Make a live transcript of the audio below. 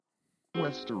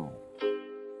Twister.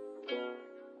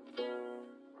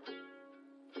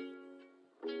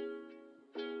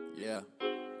 Yeah.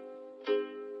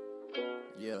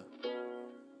 Yeah.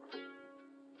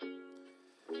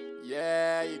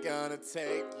 Yeah, you're gonna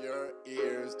take your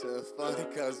ears to Funny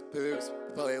Cuz Pook's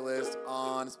playlist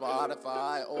on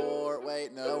Spotify. Or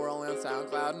wait, no, we're only on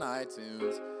SoundCloud and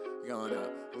iTunes. You're gonna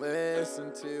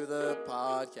listen to the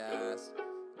podcast.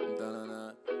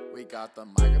 Dun-dun-dun. We got the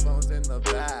microphones in the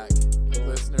back.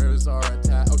 Listeners are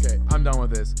attacked. Okay, I'm done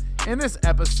with this. In this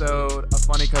episode of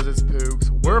Funny Cuz It's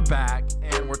Pooks, we're back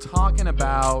and we're talking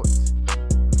about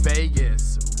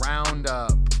Vegas,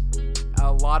 Roundup,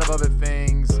 a lot of other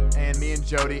things, and me and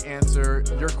Jody answer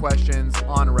your questions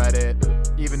on Reddit,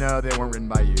 even though they weren't written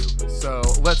by you. So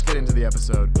let's get into the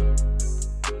episode.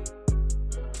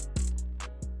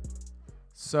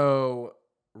 So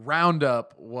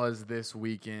Roundup was this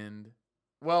weekend.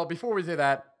 Well, before we say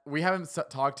that, we haven't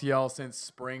talked to y'all since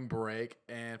spring break,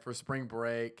 and for spring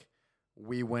break,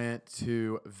 we went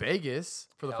to Vegas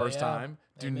for the first time.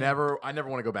 I never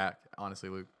want to go back, honestly,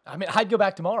 Luke. I mean, I'd go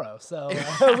back tomorrow. So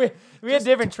we had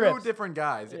different trips. Two different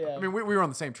guys. Yeah. I mean, we were on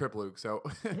the same trip, Luke. So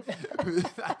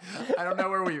I don't know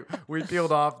where we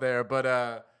peeled off there,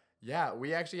 but yeah,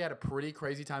 we actually had a pretty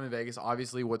crazy time in Vegas.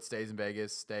 Obviously, what stays in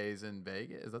Vegas stays in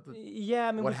Vegas. Is that the yeah?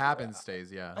 I mean, what happens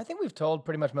stays? Yeah. I think we've told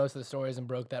pretty much most of the stories and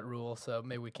broke that rule, so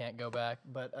maybe we can't go back.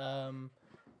 But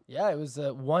yeah, it was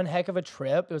one heck of a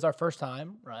trip. It was our first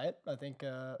time, right? I think.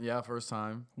 Yeah, first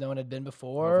time. No one had been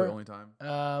before. Hopefully only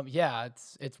time. Yeah,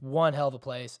 it's one hell of a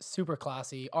place. Super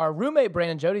classy. Our roommate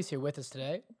Brandon Jody's here with us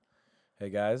today. Hey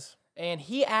guys. And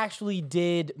he actually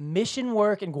did mission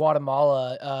work in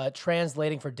Guatemala,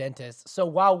 translating for dentists. So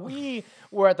while we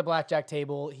were at the blackjack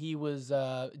table, he was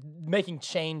making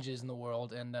changes in the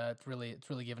world, and it's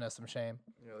really given us some shame.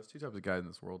 Yeah, there's two types of guys in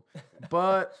this world,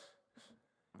 but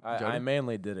I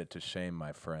mainly did it to shame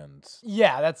my friends.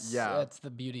 Yeah, that's the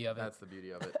beauty of it. That's the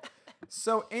beauty of it.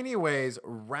 So, anyways,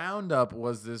 Roundup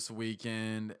was this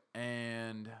weekend,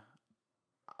 and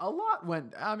a lot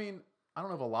went. I mean, I don't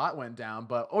know if a lot went down,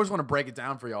 but I just want to break it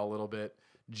down for y'all a little bit.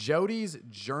 Jody's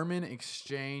German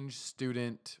exchange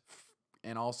student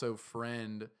and also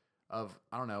friend of,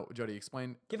 I don't know, Jody,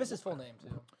 explain. Give us his full name,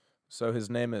 too. So his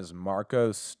name is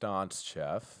Marco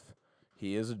Stanschew.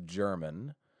 He is a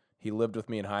German. He lived with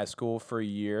me in high school for a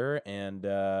year, and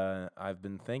I've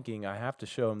been thinking I have to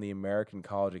show him the American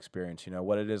college experience, you know,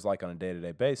 what it is like on a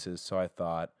day-to-day basis. So I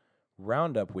thought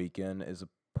Roundup weekend is a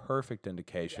perfect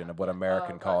indication of what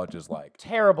American college is like.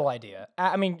 Terrible idea.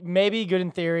 I mean, maybe good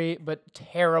in theory, but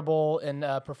terrible in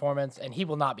performance, and he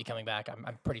will not be coming back, I'm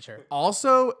pretty sure.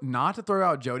 Also, not to throw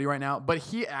out Jody right now, but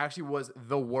he actually was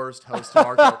the worst host to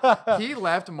Marco. He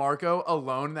left Marco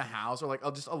alone in the house, or like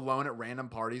just alone at random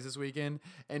parties this weekend,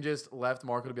 and just left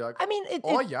Marco to be like, I mean,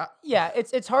 yeah,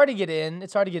 it's hard to get in.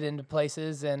 It's hard to get into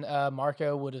places, and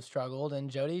Marco would have struggled, and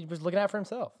Jody was looking out for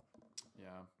himself.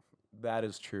 That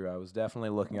is true. I was definitely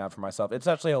looking out for myself. It's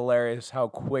actually hilarious how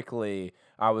quickly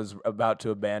I was about to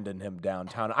abandon him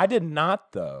downtown. I did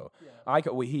not, though.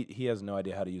 Yeah. He has no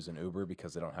idea how to use an Uber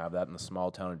because they don't have that in the small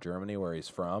town of Germany where he's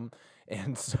from.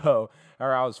 And so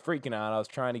I was freaking out. I was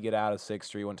trying to get out of 6th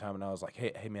Street one time, and I was like,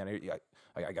 hey man,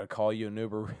 I got to call you an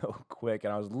Uber real quick.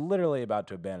 And I was literally about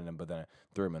to abandon him, but then I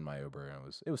threw him in my Uber,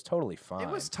 and it was totally fine.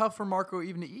 It was tough for Marco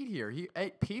even to eat here. He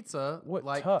ate pizza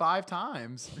tough? 5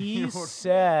 times. He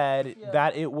said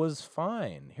that it was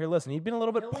fine. Here, listen, he'd been a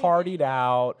little bit partied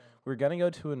out. We were going to go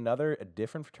to a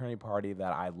different fraternity party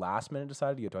that I last minute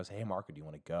decided to go to. I said, hey, Marco, do you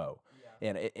want to go? Yeah.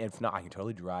 And if not, I can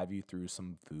totally drive you through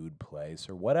some food place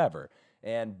or whatever.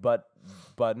 But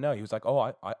no, he was like,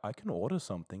 oh, I can order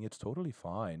something. It's totally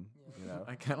fine. You know?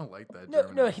 I kind of like that.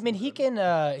 No. I mean, he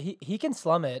can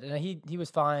slum it, and he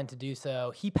was fine to do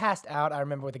so. He passed out. I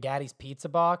remember with the Gaddy's pizza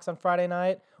box on Friday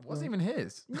night. It wasn't even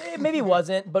his. Maybe it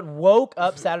wasn't, but woke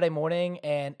up Saturday morning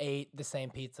and ate the same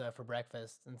pizza for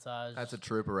breakfast. And so that's a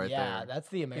trooper right there. Yeah, that's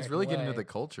the American He's really way. getting into the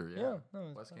culture. Yeah.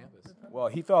 West Campus. Well,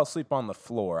 he fell asleep on the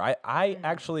floor. I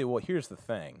actually, well, here's the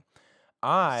thing.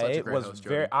 I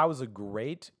was a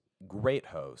great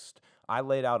host. I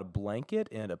laid out a blanket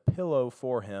and a pillow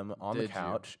for him on the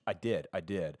couch. I did.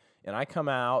 And I come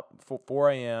out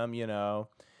 4 a.m., you know,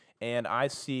 and I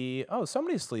see,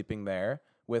 somebody's sleeping there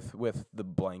with the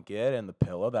blanket and the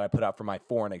pillow that I put out for my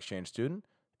foreign exchange student.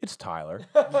 It's Tyler.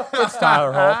 It's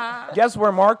Tyler Holt. Guess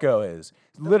where Marco is?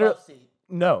 Literally.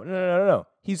 No.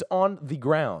 He's on the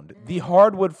ground, the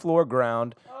hardwood floor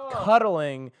ground,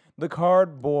 cuddling the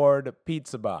cardboard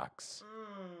pizza box.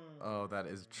 Oh, that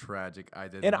is tragic. I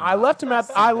did. And I left him at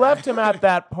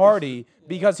that party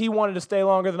because he wanted to stay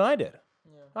longer than I did.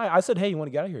 I said, hey, you want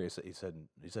to get out of here? He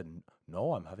said,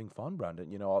 no, I'm having fun,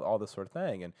 Brendan. You know, all this sort of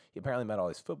thing. And he apparently met all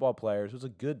these football players. It was a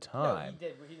good time. No,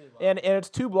 he did well. And it's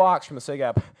 2 blocks from the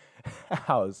SIGAP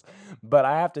house. But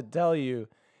I have to tell you,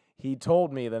 he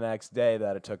told me the next day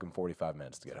that it took him 45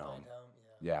 minutes to get home.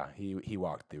 Yeah, he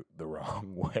walked the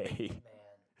wrong way.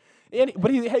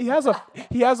 But he has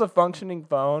a functioning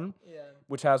phone,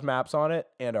 which has maps on it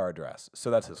and our address. So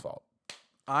that's his fault.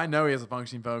 I know he has a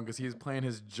functioning phone because he's playing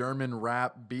his German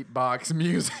rap beatbox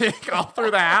music all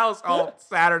through the house all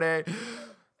Saturday.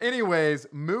 Anyways,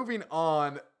 moving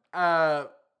on.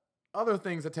 Other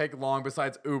things that take long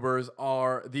besides Ubers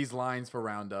are these lines for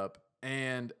Roundup.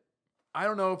 And I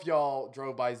don't know if y'all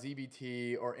drove by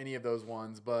ZBT or any of those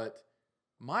ones, but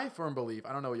my firm belief,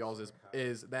 I don't know what y'all's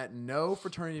is that no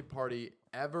fraternity party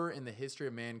ever in the history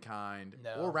of mankind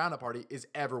or Roundup party is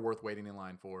ever worth waiting in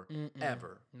line for.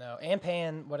 Ever. No, and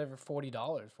paying whatever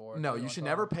 $40 for it. No, you should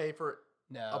never pay for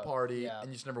a party,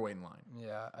 and you should never wait in line.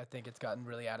 Yeah, I think it's gotten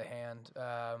really out of hand,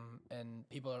 and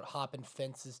people are hopping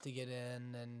fences to get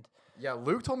in, and yeah,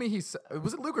 Luke told me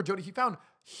was it Luke or Jody? He found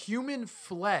human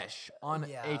flesh on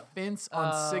a fence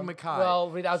on Sigma Chi.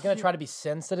 Well, I was gonna try to be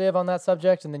sensitive on that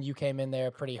subject, and then you came in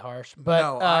there pretty harsh. But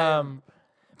no, I am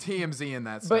TMZ in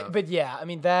that stuff. But yeah, I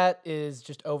mean that is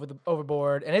just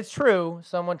overboard, and it's true.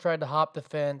 Someone tried to hop the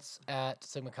fence at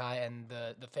Sigma Chi, and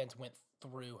the fence went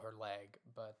through her leg.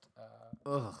 But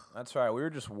that's right. We were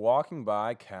just walking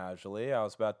by casually. I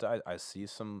was about to. I see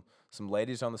some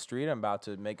ladies on the street. I'm about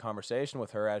to make conversation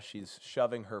with her as she's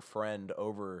shoving her friend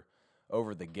over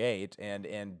the gate, and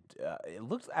it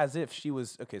looked as if she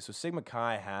was okay. So Sigma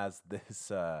Chi has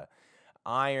this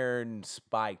iron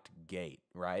spiked gate,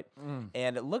 right?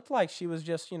 And it looked like she was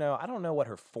just, I don't know what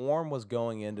her form was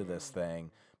going into this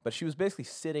thing, but she was basically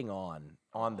sitting on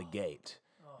the gate.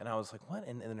 And I was like, what?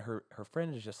 And then her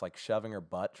friend is just like shoving her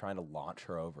butt, trying to launch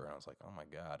her over. And I was like, oh my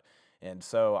God. And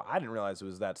so I didn't realize it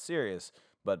was that serious.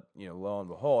 But, lo and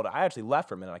behold, I actually left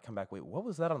for a minute. I come back, wait, what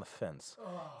was that on the fence?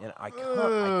 And I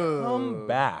come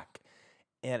back.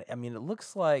 And, I mean, it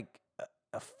looks like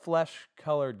a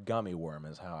flesh-colored gummy worm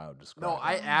is how I would describe it. No,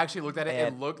 I actually looked at it.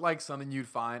 It looked like something you'd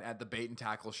find at the bait and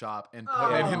tackle shop and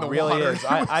put it in the really water. Is.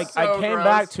 I came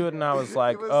back to it and I was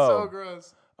like, it was so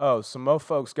gross. Oh, some more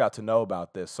folks got to know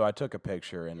about this, so I took a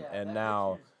picture, and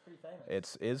now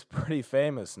it's pretty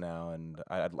famous now, and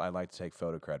I'd like to take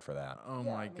photo cred for that. Oh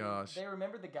my gosh! They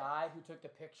remember the guy who took the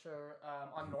picture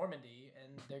on Normandy,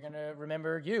 and they're gonna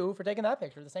remember you for taking that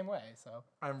picture the same way. So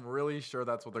I'm really sure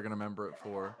that's what they're gonna remember it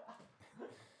for.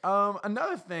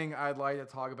 Another thing I'd like to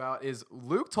talk about is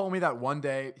Luke told me that one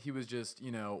day he was just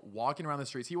walking around the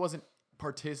streets. He wasn't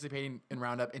participating in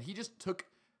Roundup, and he just took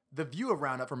the view of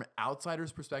Roundup from an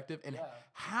outsider's perspective and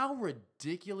how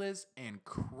ridiculous and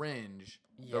cringe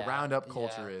the Roundup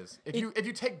culture is. If you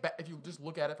just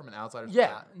look at it from an outsider's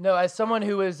perspective. No, as someone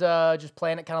who is just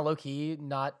playing it kind of low key,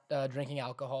 not drinking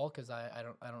alcohol because I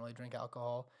don't really drink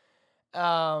alcohol.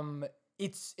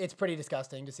 It's pretty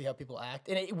disgusting to see how people act,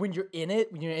 and when you're in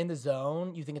it, when you're in the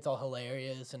zone, you think it's all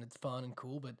hilarious and it's fun and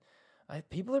cool, but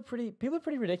people are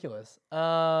pretty ridiculous.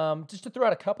 Just to throw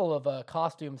out a couple of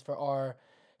costumes for our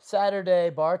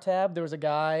Saturday bar tab, there was a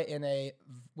guy in a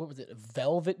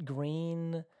velvet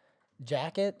green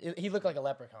jacket. He looked like a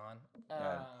leprechaun.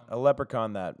 A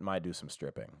leprechaun that might do some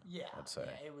stripping. Yeah, I'd say.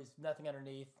 Yeah, it was nothing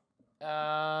underneath.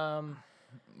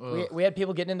 We had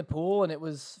people getting in the pool, and it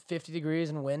was 50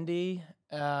 degrees and windy.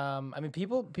 I mean,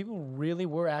 people really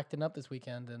were acting up this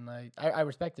weekend, and I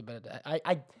respect it, but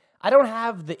I don't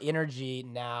have the energy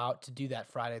now to do that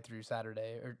Friday through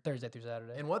Saturday or Thursday through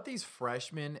Saturday. And what these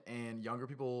freshmen and younger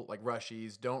people like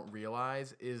rushies don't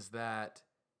realize is that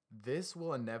this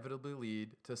will inevitably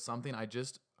lead to something I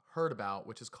just heard about,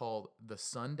 which is called the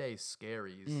Sunday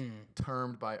Scaries,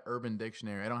 termed by Urban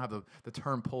Dictionary. I don't have the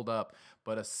term pulled up,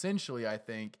 but essentially I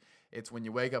think it's when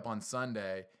you wake up on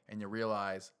Sunday and you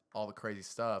realize all the crazy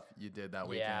stuff you did that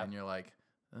weekend, and you're like,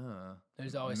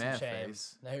 there's always some shame.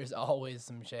 Face. There's always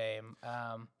some shame.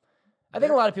 I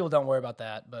think a lot of people don't worry about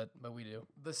that, but we do.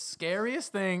 The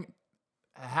scariest thing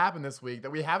happened this week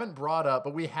that we haven't brought up,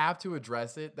 but we have to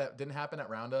address it, that didn't happen at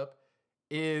Roundup,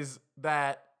 is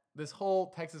that this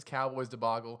whole Texas Cowboys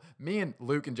debacle, me and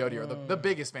Luke and Jody are the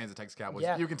biggest fans of Texas Cowboys.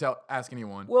 Yeah. You can tell, ask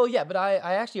anyone. Well, yeah, but I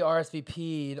actually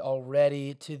RSVP'd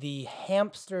already to the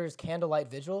Hamsters Candlelight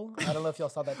Vigil. I don't know if y'all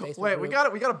saw that Facebook Wait,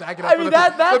 group. we gotta back it up. I mean,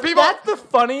 that's the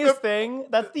funniest thing.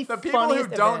 That's the people who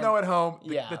funniest don't event. know at home.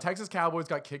 The Texas Cowboys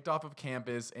got kicked off of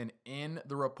campus, and in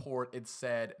the report it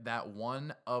said that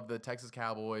one of the Texas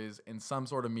Cowboys in some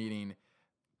sort of meeting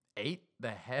ate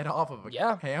the head off of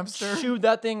a hamster. Chewed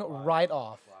that thing right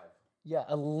off. Yeah,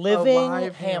 a living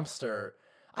live hamster.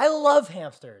 I love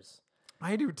hamsters.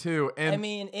 I do too. And I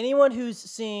mean, anyone who's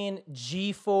seen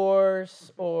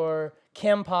G-Force or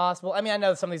Kim Possible. I mean, I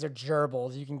know some of these are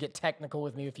gerbils. You can get technical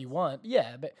with me if you want.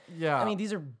 Yeah, but Yeah. I mean,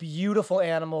 these are beautiful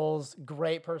animals,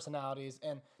 great personalities,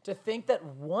 and to think that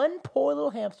one poor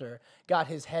little hamster got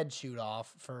his head chewed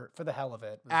off for the hell of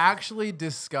it. actually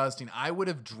disgusting. I would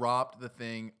have dropped the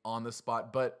thing on the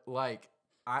spot, but like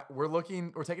we're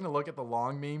taking a look at the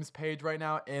long memes page right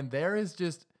now, and there is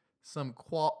just some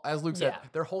as Luke said, Yeah.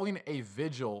 they're holding a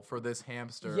vigil for this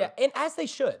hamster. Yeah, and as they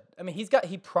should. I mean,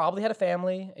 he probably had a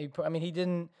family. He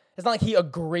didn't. It's not like he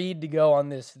agreed to go on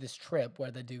this trip where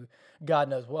they do God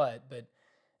knows what. But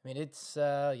I mean, it's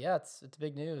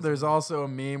big news. There's also a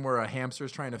meme where a hamster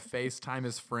is trying to FaceTime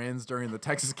his friends during the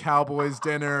Texas Cowboys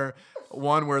dinner.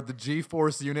 One where the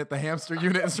G-Force unit, the hamster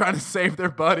unit, is trying to save their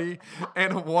buddy.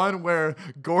 And one where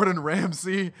Gordon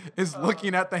Ramsay is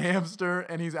looking at the hamster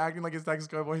and he's acting like his Texas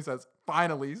Cowboy. He says,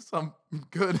 "Finally, some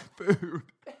good food."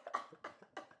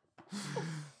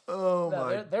 Oh No,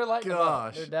 my they're lighting him up.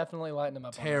 gosh. They're definitely lighting him up.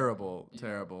 on that.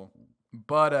 Terrible.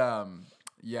 But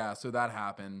yeah, so that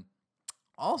happened.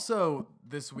 Also,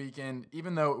 this weekend,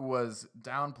 even though it was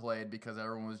downplayed because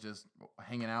everyone was just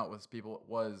hanging out with people, it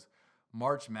was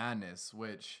March Madness,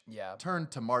 which turned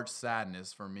to March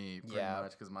Sadness for me pretty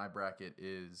much because my bracket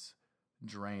is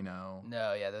Drano.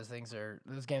 No, yeah, those games are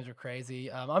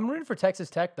crazy. I'm rooting for Texas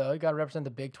Tech though. You got to represent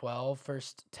the Big 12,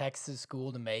 first Texas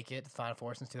school to make it to Final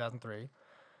Four since 2003.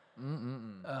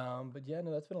 But yeah,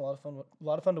 no, that's been a lot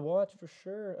of fun to watch for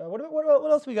sure.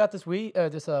 What else we got this week?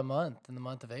 This month in the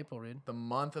month of April, Reed. The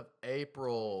month of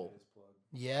April.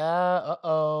 Yeah.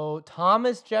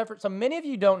 Thomas Jefferson. So many of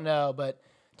you don't know, but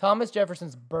Thomas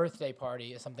Jefferson's birthday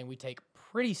party is something we take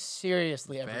pretty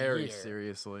seriously every year. Very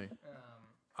seriously.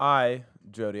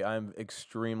 Jody, I'm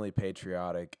extremely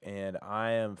patriotic, and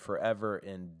I am forever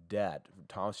in debt.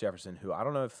 Thomas Jefferson, who I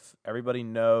don't know if everybody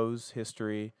knows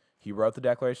history. He wrote the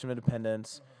Declaration of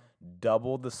Independence,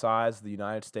 doubled the size of the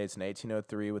United States in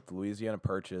 1803 with the Louisiana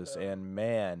Purchase, and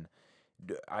man,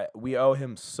 we owe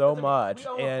him so much.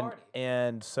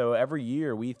 And so every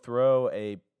year we throw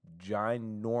a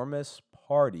ginormous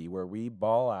party where we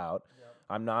ball out.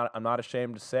 I'm not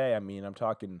ashamed to say. I mean, I'm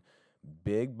talking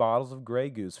big bottles of Grey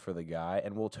Goose for the guy,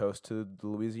 and we'll toast to the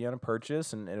Louisiana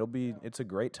Purchase, and it's a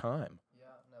great time.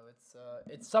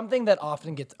 It's something that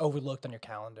often gets overlooked on your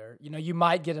calendar. You know, you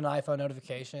might get an iPhone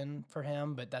notification for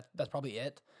him, but that's probably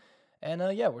it. And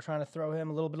we're trying to throw him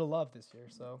a little bit of love this year.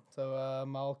 So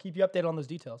I'll keep you updated on those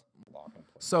details.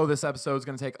 So this episode is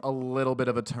going to take a little bit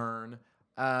of a turn.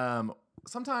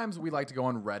 Sometimes we like to go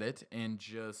on Reddit and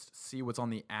just see what's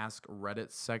on the Ask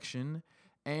Reddit section.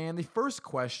 And the first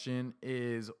question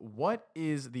is, what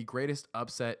is the greatest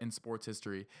upset in sports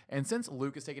history? And since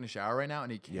Luke is taking a shower right now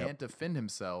and he can't defend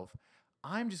himself,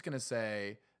 I'm just going to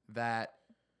say that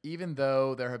even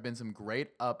though there have been some great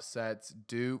upsets,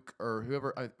 Duke or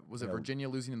whoever, was it Virginia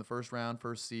losing in the first round,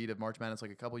 first seed of March Madness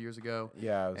like a couple years ago?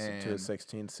 Yeah, it was to a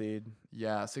 16 seed.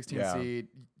 Yeah, 16 seed.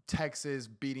 Texas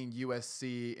beating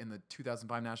USC in the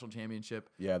 2005 national championship.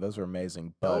 Yeah, those were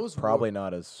amazing, but probably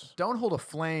not as... Don't hold a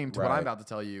flame to what I'm about to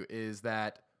tell you is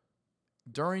that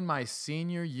during my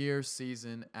senior year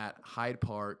season at Hyde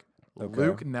Park,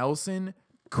 Luke Nelson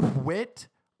quit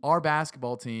our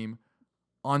basketball team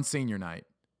on senior night.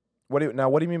 What do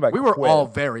you mean by we quit? were all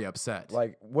very upset.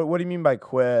 Like, what do you mean by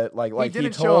quit? Like he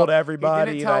told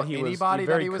everybody that he was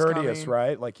very courteous, coming.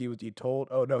 right? Like he told.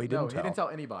 Oh no, he didn't tell. He didn't tell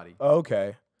anybody. Oh,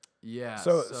 okay. Yeah.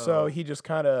 So he just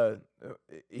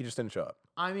didn't show up.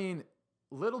 I mean,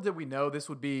 little did we know this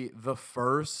would be the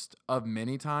first of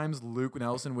many times Luke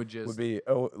Nelson would be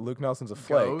Luke Nelson's a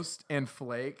flake. Ghost and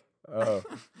flake. Oh,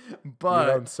 but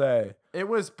you don't say. It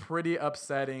was pretty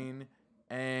upsetting.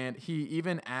 And he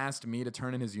even asked me to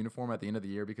turn in his uniform at the end of the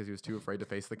year because he was too afraid to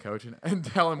face the coach and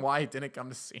tell him why he didn't come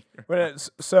to senior.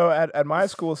 So at my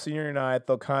school, senior night,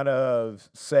 they'll kind of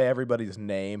say everybody's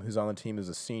name who's on the team is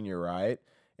a senior, right?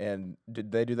 And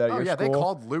did they do that at your school? They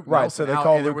called Luke Nelson right, so they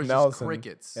called Luke Nelson.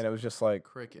 Crickets. And it was just like,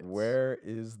 crickets. Where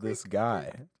is this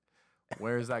guy?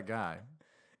 Where is that guy?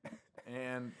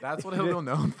 And that's what he'll be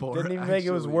known for. Didn't even think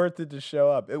it was worth it to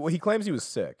show up. He claims he was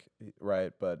sick,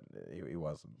 right? But he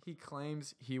wasn't. He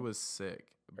claims he was sick,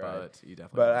 but he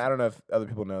definitely But wasn't. I don't know if other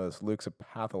people know this. Luke's a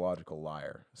pathological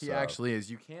liar. He actually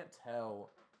is. You can't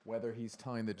tell whether he's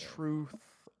telling the truth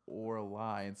or a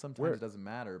lie, and sometimes it doesn't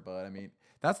matter. But I mean,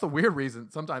 that's the weird reason.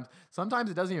 Sometimes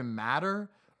it doesn't even matter.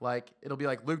 Like it'll be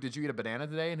like, Luke, did you eat a banana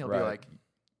today? And he'll be like,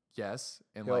 yes,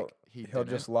 and he'll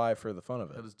just lie for the fun of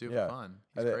it. He'll just do it for fun.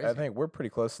 He's I crazy. think we're pretty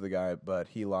close to the guy, but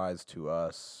he lies to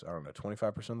us. I don't know,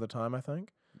 25% of the time. I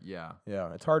think. Yeah.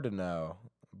 Yeah, it's hard to know,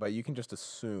 but you can just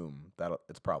assume that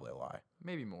it's probably a lie.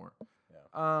 Maybe more.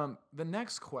 Yeah. The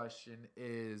next question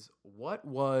is, what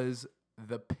was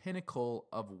the pinnacle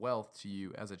of wealth to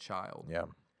you as a child? Yeah.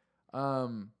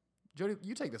 Jody,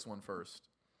 you take this one first.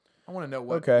 I want to know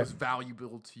what was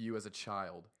valuable to you as a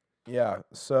child. Yeah.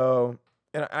 So,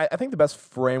 and I think the best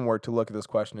framework to look at this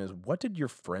question is, what did your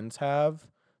friends have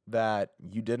that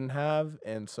you didn't have?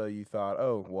 And so you thought,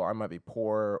 oh, well, I might be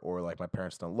poor, or like my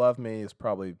parents don't love me. It's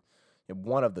probably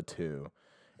one of the two.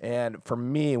 And for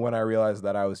me, when I realized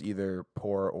that I was either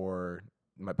poor or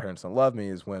my parents don't love me,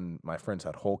 is when my friends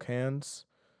had Hulk hands.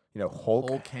 You know,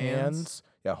 Hulk hands?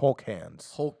 Yeah, Hulk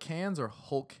hands. Hulk hands or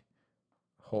Hulk?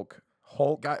 Hulk.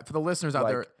 For the listeners out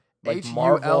there, like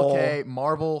Hulk,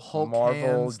 Marvel,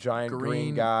 hands, giant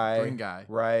green guy,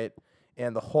 right?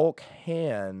 And the Hulk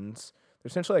hands, they're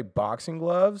essentially like boxing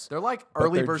gloves. They're like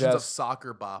early versions of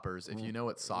soccer boppers, if you know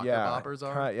what soccer boppers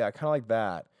are. Kind of like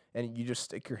that. And you just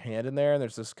stick your hand in there, and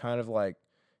there's this kind of like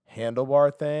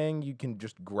handlebar thing you can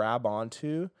just grab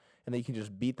onto, and then you can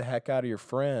just beat the heck out of your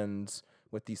friends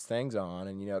with these things on,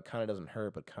 and it kind of doesn't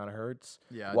hurt, but kind of hurts.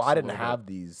 Yeah. Well, I didn't have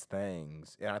these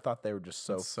things, and I thought they were just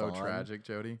so fun. Tragic,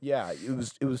 Jody. Yeah,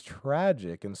 it was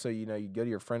tragic, and so you go to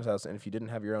your friend's house, and if you didn't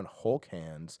have your own Hulk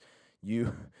hands,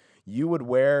 you would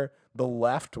wear the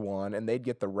left one, and they'd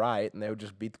get the right, and they would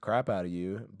just beat the crap out of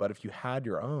you. But if you had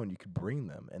your own, you could bring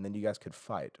them, and then you guys could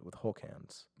fight with Hulk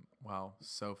hands. Wow,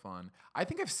 so fun. I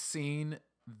think I've seen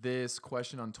this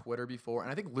question on Twitter before, and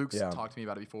I think Luke's talked to me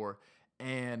about it before.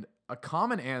 And a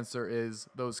common answer is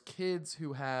those kids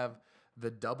who have the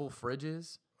double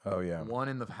fridges. Oh, yeah. One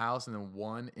in the house and then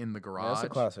one in the garage. That's a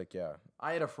classic, yeah.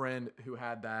 I had a friend who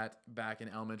had that back in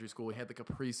elementary school. He had the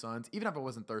Capri Suns. Even if I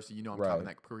wasn't thirsty, I'm copping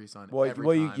that Capri Sun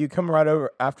every time. You come right over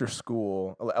after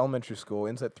school, elementary school,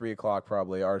 ends at 3 o'clock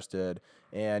probably, ours did,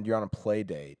 and you're on a play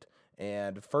date.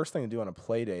 And the first thing to do on a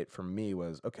play date for me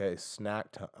was, okay,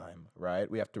 snack time, right?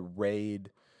 We have to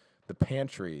raid the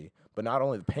pantry. But not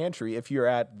only the pantry, if you're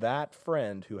at that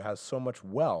friend who has so much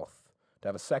wealth to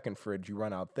have a second fridge, you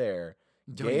run out there.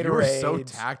 Dude, you were so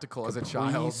tactical as a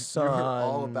child. You were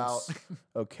all about.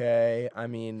 Okay, I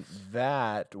mean,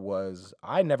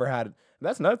 I never had.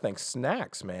 That's another thing.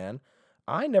 Snacks, man.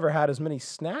 I never had as many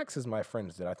snacks as my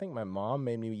friends did. I think my mom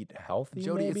made me eat healthy.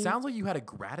 Jody, maybe? It sounds like you had a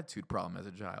gratitude problem as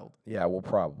a child. Yeah, well,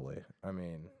 probably.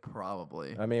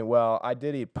 Well, I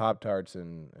did eat Pop-Tarts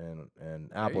and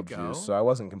apple juice, so I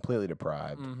wasn't completely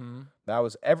deprived. Mm-hmm. That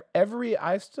was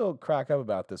I still crack up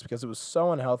about this because it was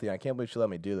so unhealthy. I can't believe she let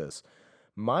me do this.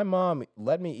 My mom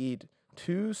let me eat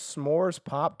 2 s'mores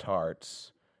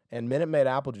Pop-Tarts and Minute Maid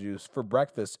apple juice for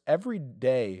breakfast every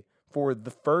day for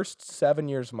the first 7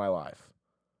 years of my life.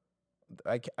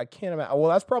 I can't imagine. Well,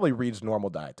 that's probably Reed's normal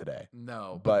diet today.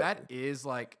 No, but that is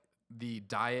like the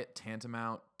diet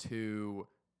tantamount to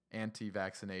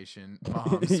anti-vaccination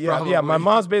moms. yeah. My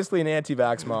mom's basically an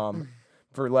anti-vax mom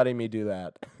for letting me do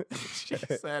that. She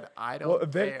said, "I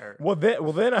don't care."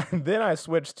 Then I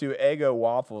switched to Eggo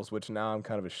waffles, which now I'm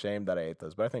kind of ashamed that I ate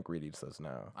those, but I think Reed eats those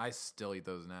now. I still eat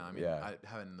those now. I mean, I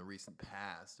haven't in the recent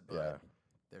past, but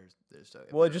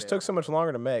it just took so much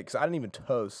longer to make because I didn't even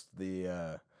toast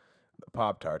the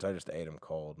Pop-Tarts. I just ate them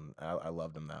cold, and I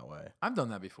loved them that way. I've done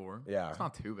that before. Yeah. It's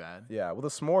not too bad. Yeah, well, the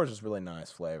s'mores is really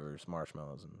nice flavors,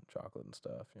 marshmallows and chocolate and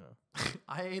stuff,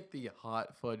 I ate the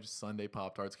hot fudge sundae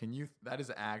Pop-Tarts. That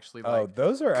is actually like... Oh,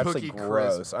 those are actually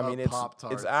gross. I mean,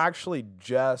 Pop-Tarts. It's actually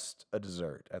just a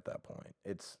dessert at that point.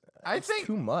 It's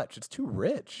too much. It's too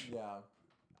rich. Yeah.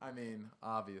 I mean,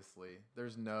 obviously,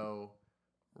 there's no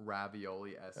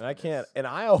ravioli essence. And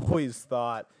I always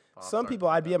thought... Some people,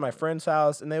 I'd be at my friend's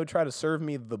house, and they would try to serve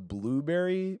me the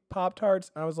blueberry Pop-Tarts,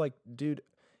 and I was like, dude,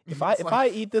 if I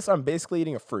eat this, I'm basically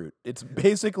eating a fruit. It's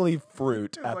basically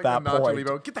fruit at that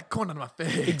point. Get that corn out of my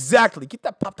face. Exactly. Get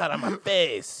that Pop-Tart out of my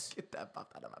face. Get that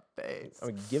Pop-Tart out of my face. I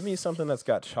mean, give me something that's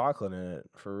got chocolate in it,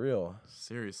 for real.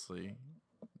 Seriously.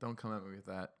 Don't come at me with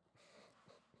that.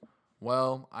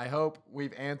 Well, I hope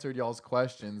we've answered y'all's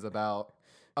questions about...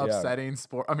 upsetting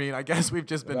sport. I mean, I guess we've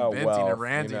just been venting and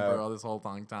ranting for all this whole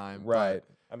long time. Right.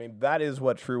 I mean, that is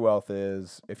what true wealth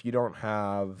is. If you don't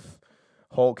have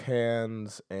Hulk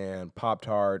hands and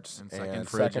Pop-Tarts and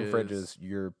second fridges,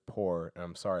 you're poor. And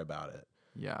I'm sorry about it.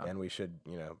 Yeah. And we should,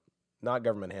 not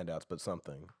government handouts, but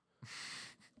something.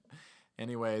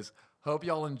 Anyways, hope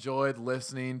y'all enjoyed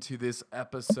listening to this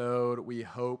episode. We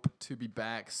hope to be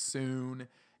back soon.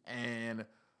 And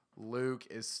Luke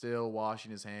is still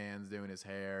washing his hands, doing his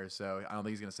hair, so I don't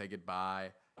think he's going to say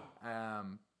goodbye.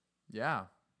 Yeah.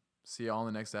 See y'all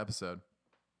in the next episode.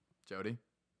 Jody?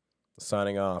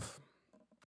 Signing off.